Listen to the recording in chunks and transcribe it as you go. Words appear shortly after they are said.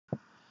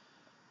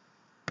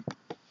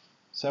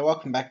So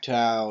welcome back to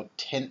our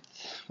 10th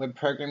web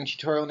programming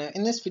tutorial. Now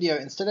in this video,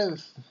 instead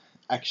of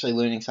actually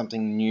learning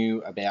something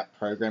new about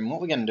programming, what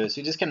we're going to do is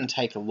we're just going to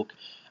take a look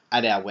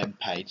at our web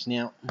page.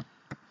 Now,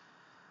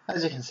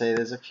 as you can see,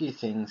 there's a few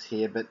things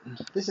here, but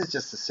this is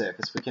just the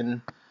surface. We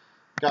can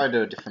go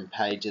to different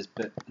pages,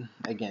 but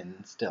again,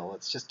 still,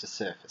 it's just a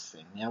surface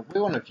thing. Now,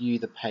 we want to view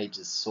the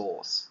page's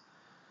source.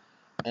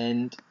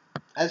 And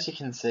as you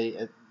can see,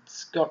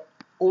 it's got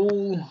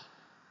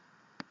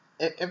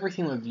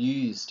everything we've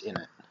used in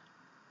it,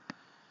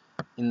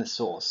 in the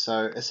source.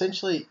 So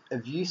essentially, a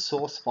view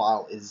source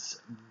file is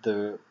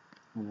the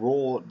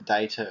raw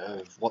data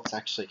of what's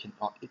actually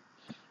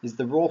is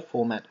the raw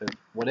format of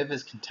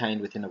whatever's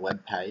contained within a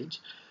web page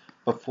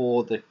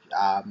before the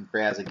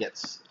browser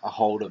gets a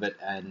hold of it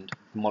and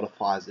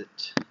modifies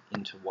it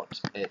into what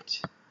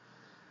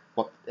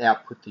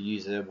output the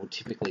user will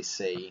typically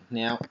see.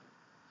 Now,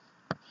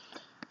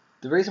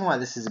 the reason why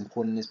this is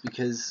important is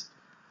because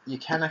you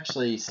can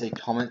actually see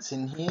comments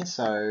in here.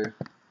 So,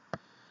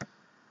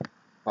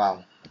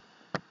 well,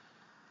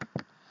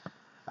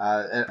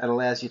 it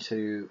allows you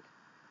to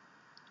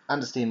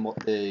understand what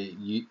the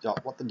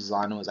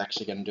designer was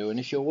actually going to do. And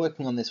if you're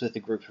working on this with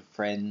a group of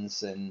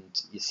friends and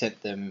you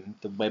sent them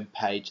the web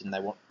page and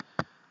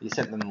you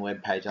sent them a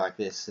web page like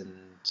this,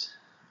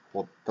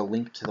 or the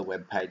link to the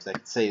web page, they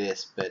can see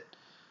this, but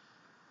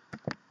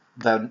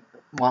they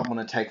might want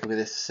to take a look at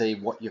this to see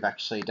what you've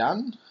actually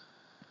done.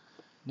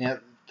 Now,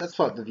 that's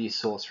what the view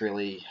source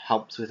really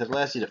helps with. It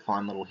allows you to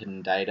find little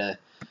hidden data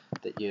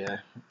that you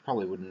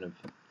probably wouldn't have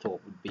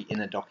thought would be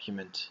in a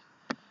document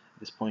at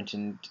this point.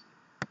 And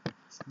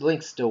the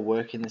links still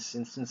work in this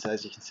instance.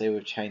 As you can see,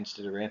 we've changed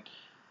it around,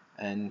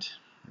 and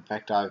in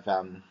fact I've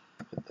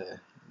put the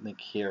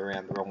link here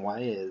around the wrong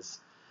way, as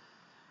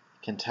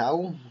you can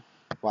tell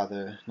by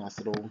the nice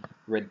little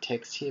red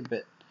text here.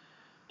 But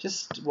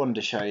just wanted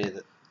to show you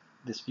that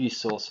this view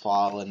source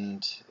file,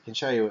 and I can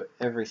show you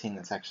everything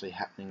that's actually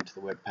happening to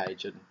the web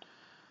page and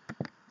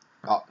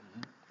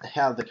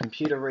how the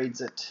computer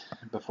reads it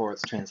before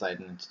it's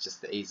translated into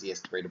just the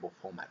easiest readable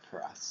format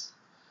for us.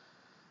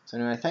 So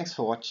anyway, thanks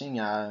for watching.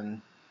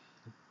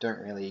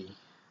 Don't really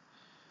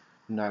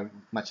know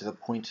much of the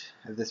point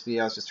of this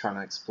video. I was just trying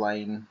to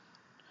explain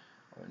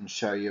and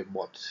show you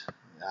what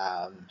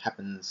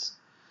happens,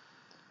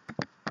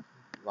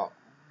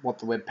 what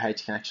the web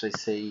page can actually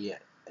see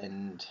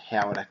and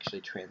how it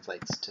actually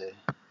translates to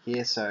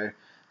here. So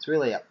it's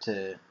really up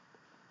to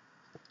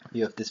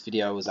you if this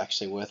video was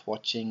actually worth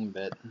watching,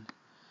 but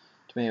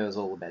to me it was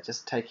all about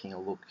just taking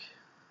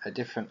a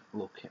different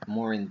look, a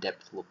more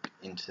in-depth look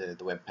into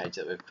the web page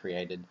that we've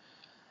created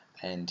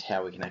and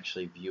how we can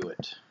actually view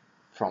it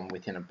from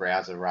within a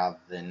browser rather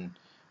than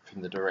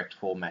from the direct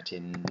format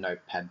in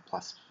Notepad++.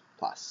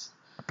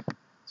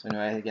 So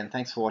anyway, again,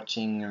 thanks for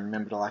watching, and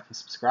remember to like and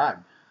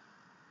subscribe.